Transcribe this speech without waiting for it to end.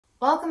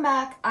Welcome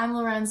back, I'm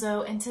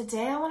Lorenzo, and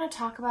today I want to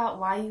talk about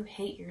why you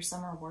hate your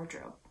summer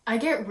wardrobe. I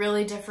get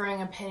really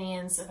differing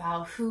opinions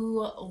about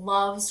who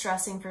loves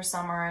dressing for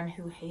summer and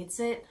who hates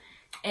it,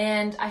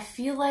 and I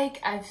feel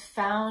like I've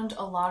found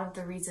a lot of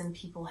the reason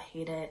people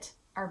hate it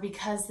are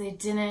because they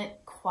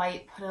didn't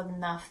quite put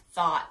enough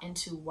thought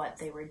into what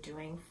they were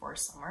doing for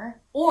summer.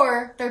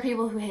 Or they're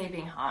people who hate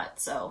being hot,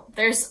 so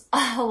there's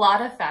a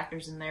lot of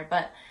factors in there,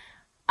 but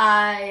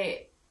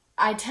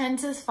I tend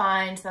to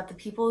find that the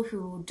people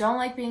who don't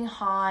like being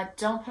hot,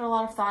 don't put a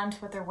lot of thought into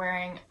what they're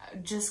wearing,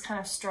 just kind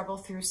of struggle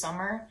through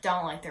summer,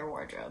 don't like their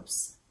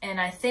wardrobes. And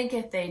I think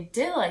if they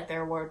did like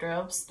their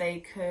wardrobes,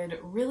 they could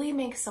really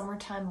make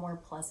summertime more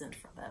pleasant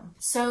for them.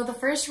 So the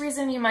first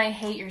reason you might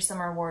hate your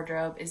summer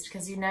wardrobe is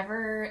because you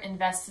never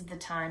invested the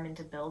time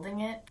into building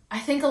it. I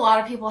think a lot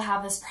of people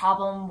have this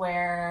problem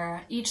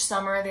where each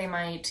summer they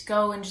might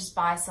go and just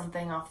buy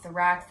something off the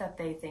rack that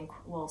they think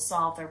will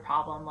solve their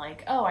problem.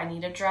 Like, oh, I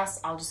need a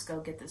dress, I'll just go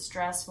get this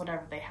dress,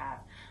 whatever they have.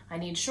 I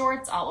need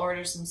shorts, I'll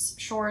order some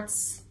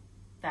shorts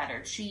that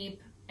are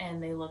cheap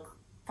and they look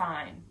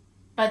fine.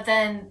 But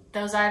then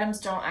those items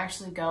don't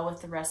actually go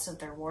with the rest of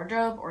their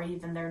wardrobe or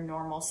even their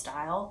normal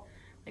style.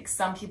 Like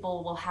some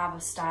people will have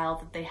a style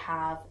that they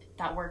have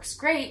that works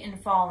great in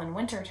fall and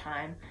winter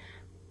time,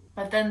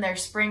 but then their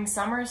spring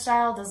summer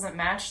style doesn't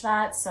match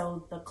that,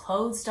 so the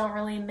clothes don't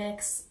really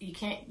mix. You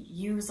can't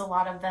use a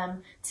lot of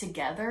them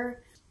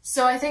together.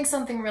 So I think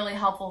something really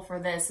helpful for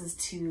this is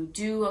to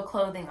do a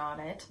clothing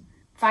audit,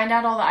 find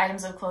out all the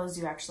items of clothes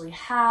you actually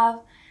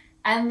have,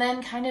 and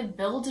then kind of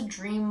build a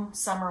dream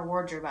summer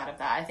wardrobe out of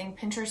that. I think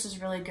Pinterest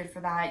is really good for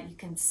that. You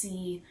can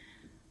see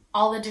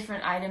all the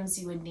different items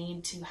you would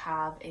need to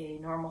have a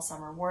normal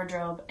summer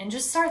wardrobe and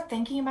just start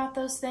thinking about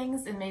those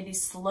things and maybe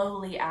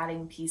slowly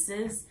adding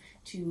pieces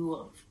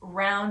to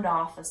round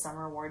off a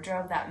summer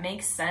wardrobe that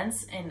makes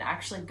sense and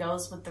actually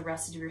goes with the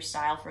rest of your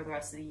style for the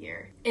rest of the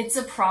year. It's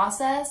a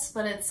process,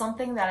 but it's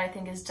something that I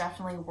think is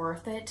definitely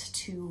worth it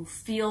to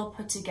feel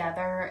put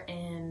together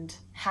and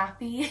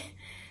happy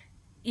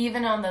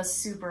even on those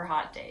super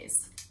hot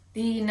days.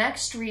 The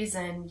next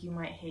reason you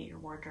might hate your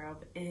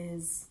wardrobe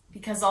is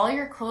because all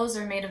your clothes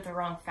are made of the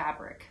wrong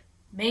fabric.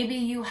 Maybe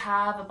you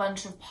have a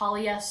bunch of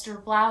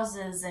polyester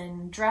blouses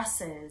and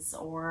dresses,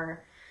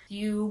 or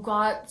you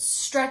got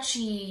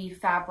stretchy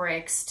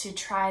fabrics to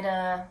try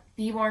to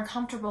be more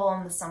comfortable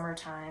in the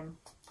summertime.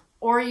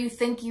 Or you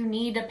think you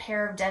need a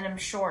pair of denim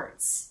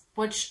shorts,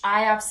 which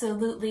I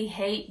absolutely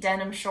hate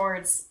denim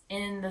shorts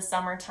in the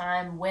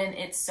summertime when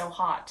it's so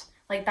hot.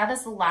 Like, that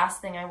is the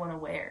last thing I want to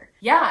wear.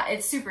 Yeah,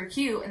 it's super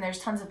cute and there's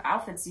tons of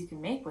outfits you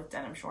can make with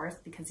denim shorts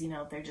because, you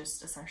know, they're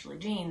just essentially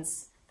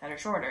jeans that are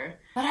shorter.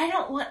 But I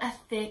don't want a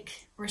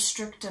thick,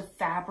 restrictive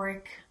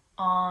fabric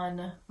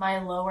on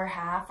my lower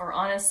half or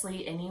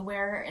honestly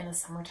anywhere in the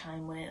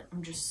summertime when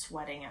I'm just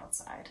sweating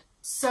outside.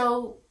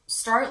 So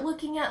start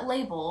looking at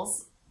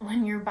labels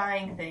when you're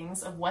buying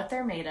things of what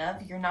they're made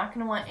of. You're not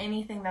going to want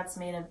anything that's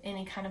made of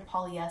any kind of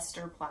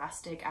polyester,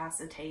 plastic,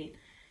 acetate.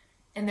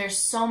 And there's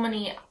so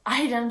many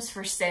items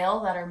for sale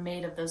that are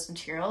made of those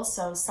materials,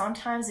 so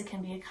sometimes it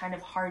can be kind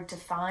of hard to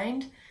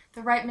find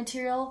the right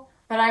material,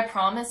 but I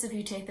promise if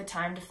you take the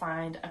time to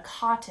find a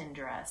cotton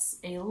dress,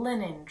 a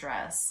linen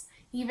dress,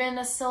 even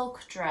a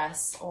silk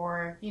dress,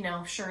 or, you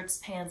know,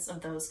 shirts, pants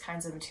of those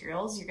kinds of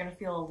materials, you're gonna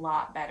feel a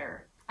lot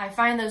better. I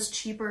find those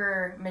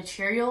cheaper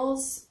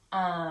materials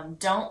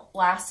don't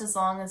last as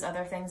long as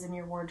other things in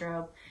your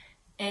wardrobe,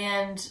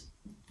 and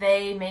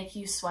they make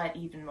you sweat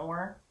even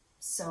more.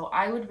 So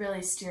I would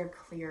really steer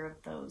clear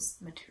of those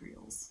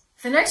materials.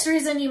 The next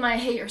reason you might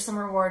hate your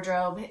summer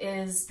wardrobe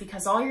is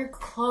because all your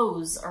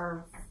clothes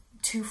are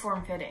too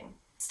form-fitting.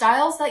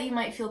 Styles that you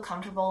might feel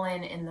comfortable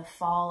in the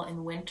fall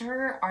and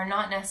winter are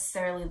not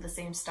necessarily the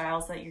same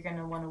styles that you're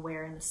gonna wanna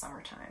wear in the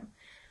summertime.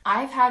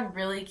 I've had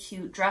really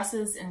cute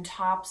dresses and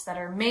tops that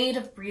are made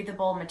of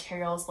breathable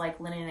materials like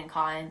linen and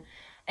cotton,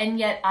 and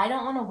yet I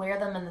don't want to wear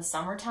them in the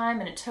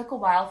summertime, and it took a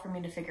while for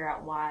me to figure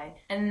out why.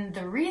 And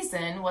the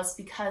reason was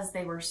because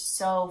they were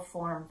so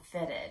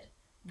form-fitted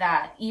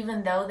that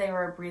even though they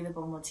were a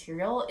breathable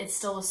material, it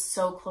still was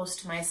so close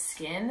to my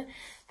skin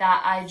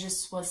that I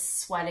just was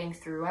sweating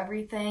through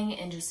everything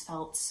and just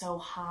felt so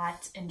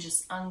hot and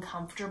just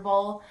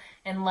uncomfortable,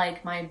 and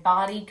like my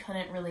body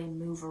couldn't really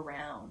move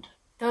around.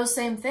 Those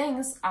same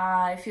things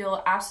I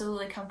feel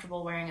absolutely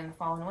comfortable wearing in the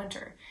fall and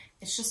winter.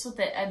 It's just with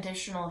the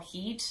additional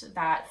heat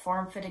that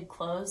form-fitted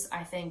clothes,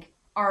 I think,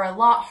 are a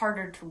lot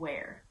harder to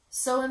wear.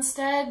 So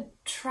instead,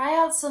 try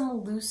out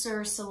some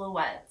looser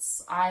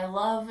silhouettes. I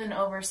love an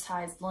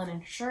oversized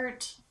linen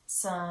shirt.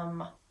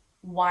 Some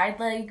wide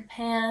leg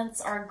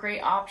pants are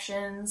great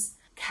options.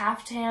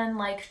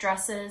 Caftan-like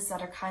dresses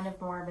that are kind of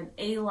more of an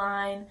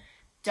A-line.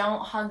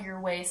 Don't hug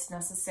your waist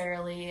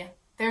necessarily.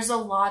 There's a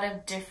lot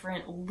of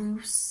different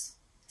loose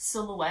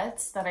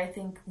silhouettes that I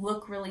think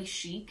look really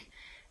chic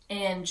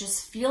and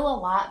just feel a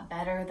lot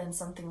better than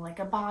something like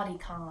a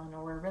bodycon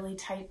or a really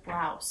tight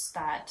blouse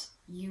that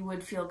you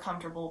would feel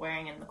comfortable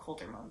wearing in the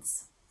colder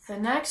months. The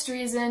next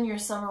reason your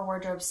summer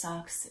wardrobe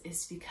sucks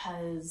is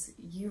because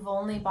you've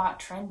only bought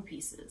trend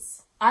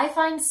pieces. I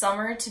find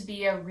summer to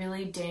be a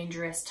really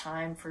dangerous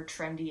time for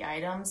trendy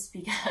items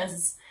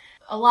because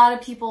a lot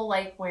of people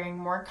like wearing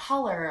more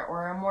color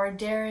or are more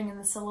daring in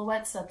the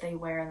silhouettes that they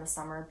wear in the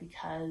summer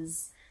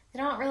because they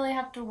don't really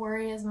have to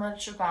worry as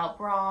much about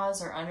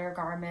bras or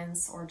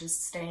undergarments or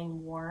just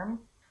staying warm.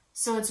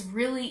 So it's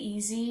really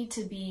easy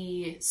to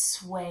be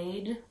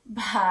swayed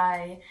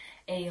by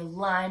a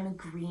lime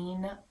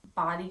green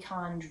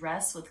bodycon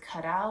dress with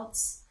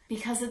cutouts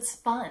because it's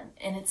fun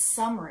and it's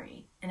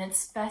summery and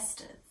it's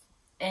festive.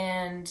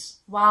 And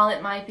while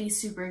it might be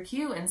super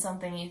cute and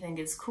something you think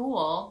is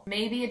cool,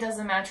 maybe it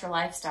doesn't match your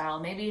lifestyle.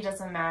 Maybe it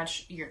doesn't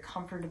match your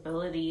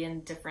comfortability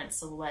in different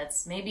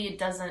silhouettes. Maybe it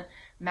doesn't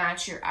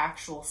match your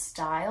actual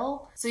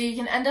style. So you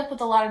can end up with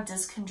a lot of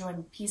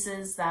disconjointed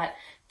pieces that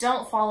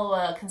don't follow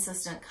a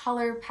consistent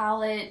color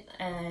palette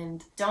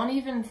and don't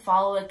even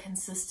follow a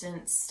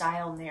consistent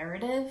style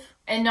narrative.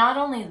 And not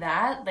only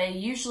that, they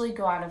usually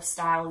go out of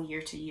style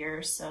year to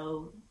year,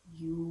 so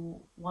you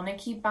want to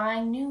keep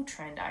buying new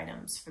trend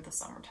items for the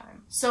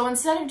summertime. So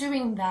instead of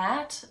doing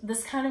that,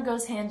 this kind of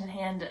goes hand in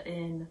hand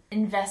in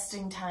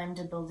investing time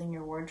to building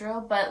your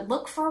wardrobe, but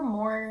look for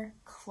more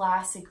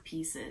classic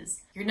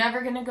pieces. You're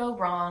never going to go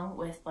wrong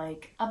with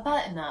like a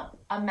button-up,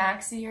 a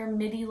maxi or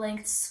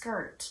midi-length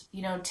skirt,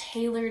 you know,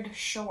 tailored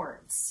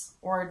shorts,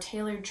 or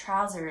tailored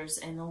trousers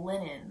in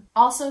linen.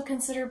 Also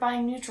consider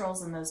buying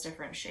neutrals in those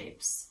different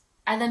shapes.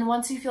 And then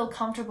once you feel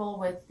comfortable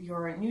with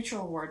your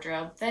neutral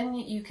wardrobe, then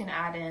you can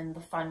add in the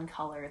fun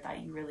color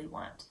that you really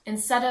want.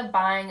 Instead of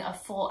buying a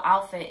full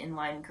outfit in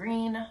lime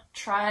green,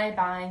 try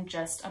buying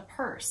just a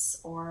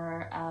purse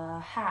or a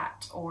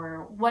hat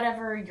or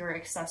whatever your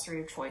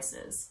accessory of choice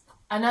is.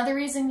 Another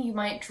reason you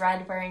might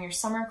dread wearing your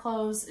summer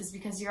clothes is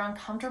because you're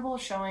uncomfortable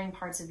showing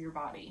parts of your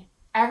body.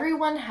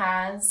 Everyone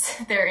has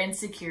their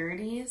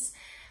insecurities,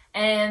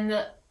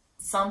 and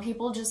some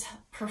people just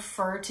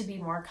prefer to be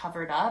more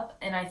covered up,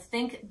 and I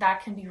think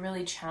that can be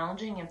really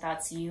challenging if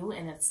that's you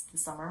and it's the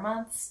summer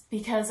months,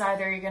 because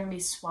either you're going to be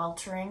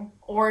sweltering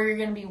or you're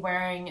going to be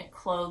wearing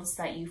clothes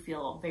that you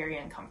feel very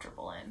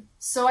uncomfortable in.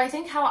 So I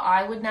think how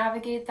I would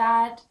navigate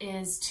that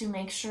is to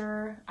make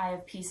sure I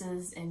have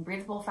pieces in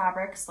breathable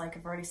fabrics, like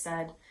I've already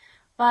said,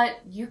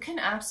 but you can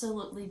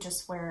absolutely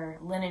just wear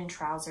linen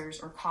trousers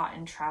or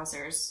cotton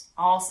trousers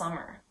all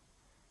summer.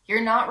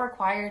 You're not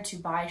required to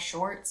buy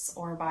shorts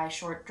or buy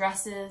short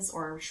dresses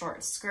or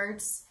short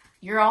skirts.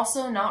 You're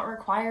also not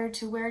required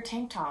to wear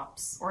tank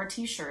tops or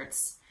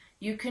t-shirts.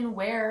 You can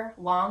wear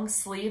long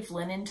sleeve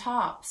linen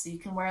tops. You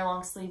can wear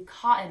long sleeve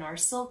cotton or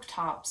silk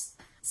tops,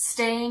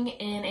 staying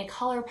in a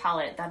color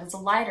palette that is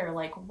lighter,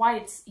 like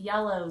whites,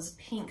 yellows,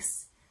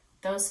 pinks.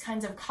 Those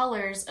kinds of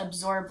colors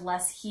absorb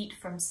less heat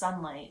from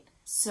sunlight,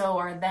 so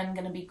are then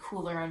going to be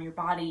cooler on your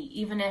body,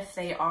 even if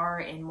they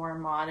are in more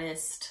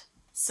modest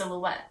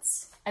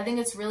silhouettes. I think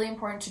it's really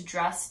important to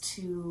dress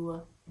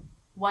to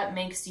what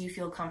makes you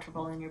feel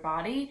comfortable in your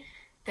body.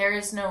 There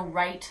is no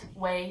right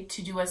way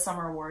to do a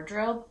summer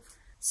wardrobe.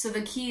 So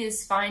the key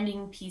is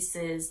finding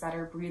pieces that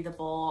are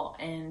breathable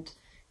and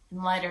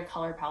in lighter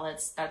color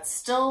palettes that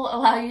still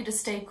allow you to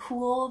stay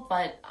cool,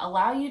 but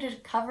allow you to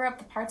cover up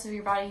the parts of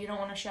your body you don't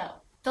want to show.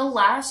 The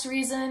last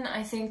reason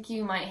I think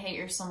you might hate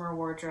your summer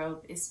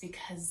wardrobe is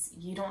because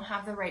you don't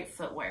have the right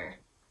footwear.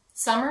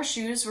 Summer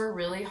shoes were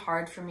really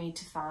hard for me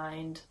to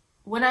find.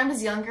 When I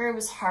was younger, it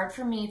was hard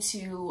for me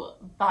to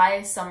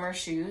buy summer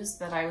shoes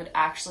that I would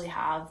actually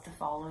have the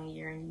following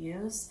year and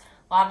use.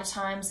 A lot of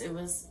times it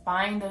was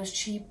buying those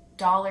cheap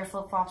dollar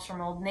flip-flops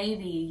from Old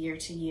Navy year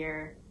to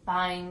year,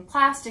 buying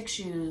plastic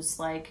shoes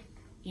like,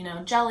 you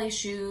know, jelly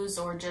shoes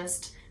or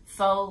just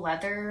faux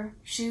leather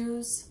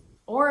shoes,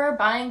 or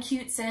buying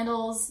cute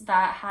sandals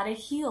that had a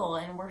heel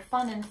and were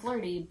fun and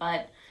flirty,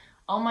 but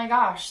oh my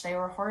gosh, they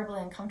were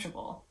horribly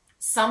uncomfortable.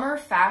 Summer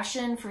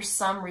fashion, for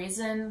some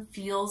reason,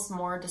 feels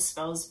more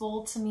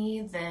disposable to me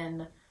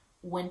than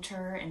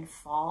winter and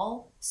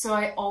fall. So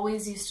I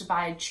always used to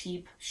buy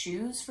cheap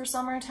shoes for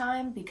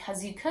summertime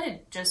because you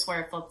could just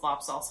wear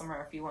flip-flops all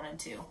summer if you wanted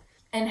to.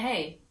 And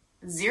hey,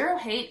 zero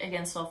hate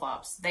against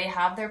flip-flops. They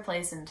have their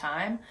place in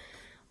time,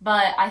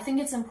 but I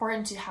think it's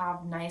important to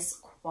have nice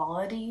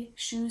quality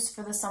shoes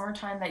for the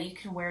summertime that you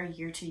can wear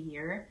year to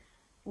year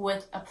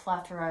with a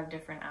plethora of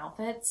different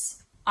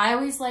outfits. I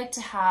always like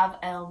to have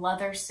a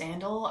leather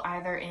sandal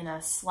either in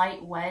a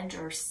slight wedge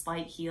or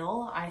slight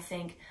heel. I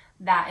think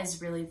that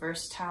is really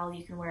versatile.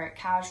 You can wear it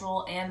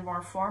casual and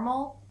more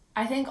formal.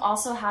 I think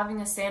also having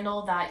a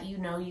sandal that you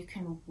know you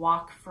can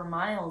walk for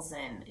miles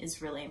in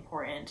is really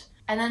important.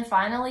 And then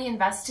finally,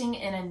 investing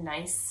in a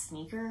nice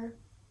sneaker.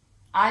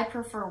 I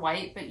prefer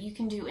white, but you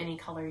can do any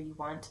color you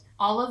want.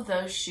 All of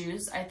those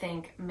shoes, I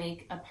think,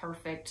 make a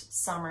perfect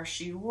summer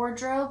shoe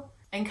wardrobe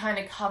and kind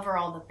of cover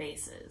all the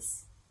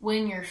bases.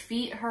 When your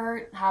feet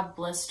hurt, have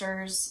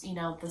blisters, you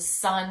know, the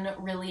sun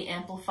really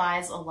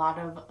amplifies a lot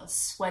of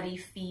sweaty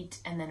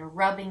feet and then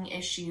rubbing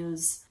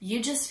issues.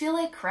 You just feel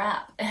like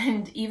crap.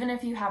 And even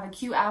if you have a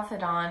cute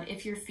outfit on,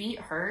 if your feet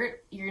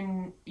hurt,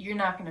 you're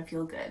not going to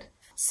feel good.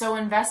 So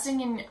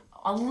investing in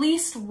at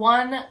least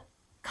one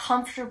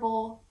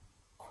comfortable,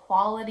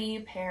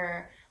 quality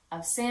pair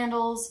of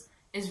sandals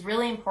is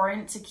really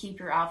important to keep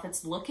your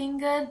outfits looking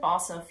good, but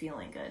also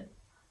feeling good.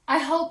 I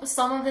hope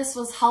some of this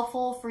was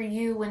helpful for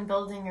you when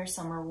building your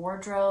summer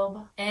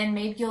wardrobe, and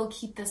maybe you'll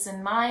keep this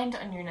in mind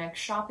on your next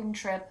shopping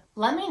trip.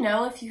 Let me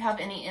know if you have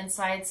any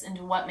insights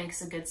into what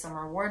makes a good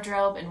summer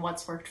wardrobe and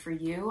what's worked for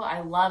you.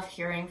 I love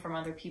hearing from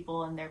other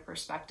people and their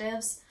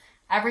perspectives.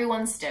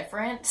 Everyone's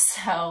different,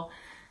 so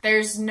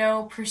there's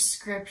no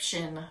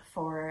prescription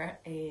for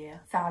a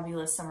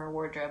fabulous summer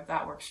wardrobe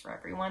that works for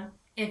everyone.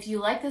 If you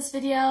like this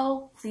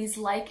video, please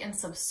like and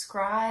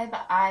subscribe.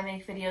 I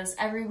make videos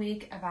every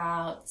week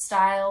about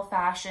style,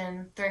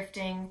 fashion,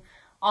 thrifting,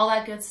 all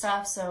that good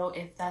stuff, so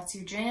if that's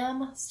your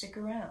jam, stick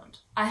around.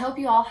 I hope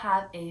you all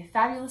have a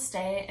fabulous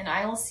day, and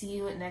I will see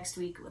you next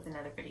week with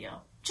another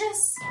video.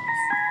 Cheers!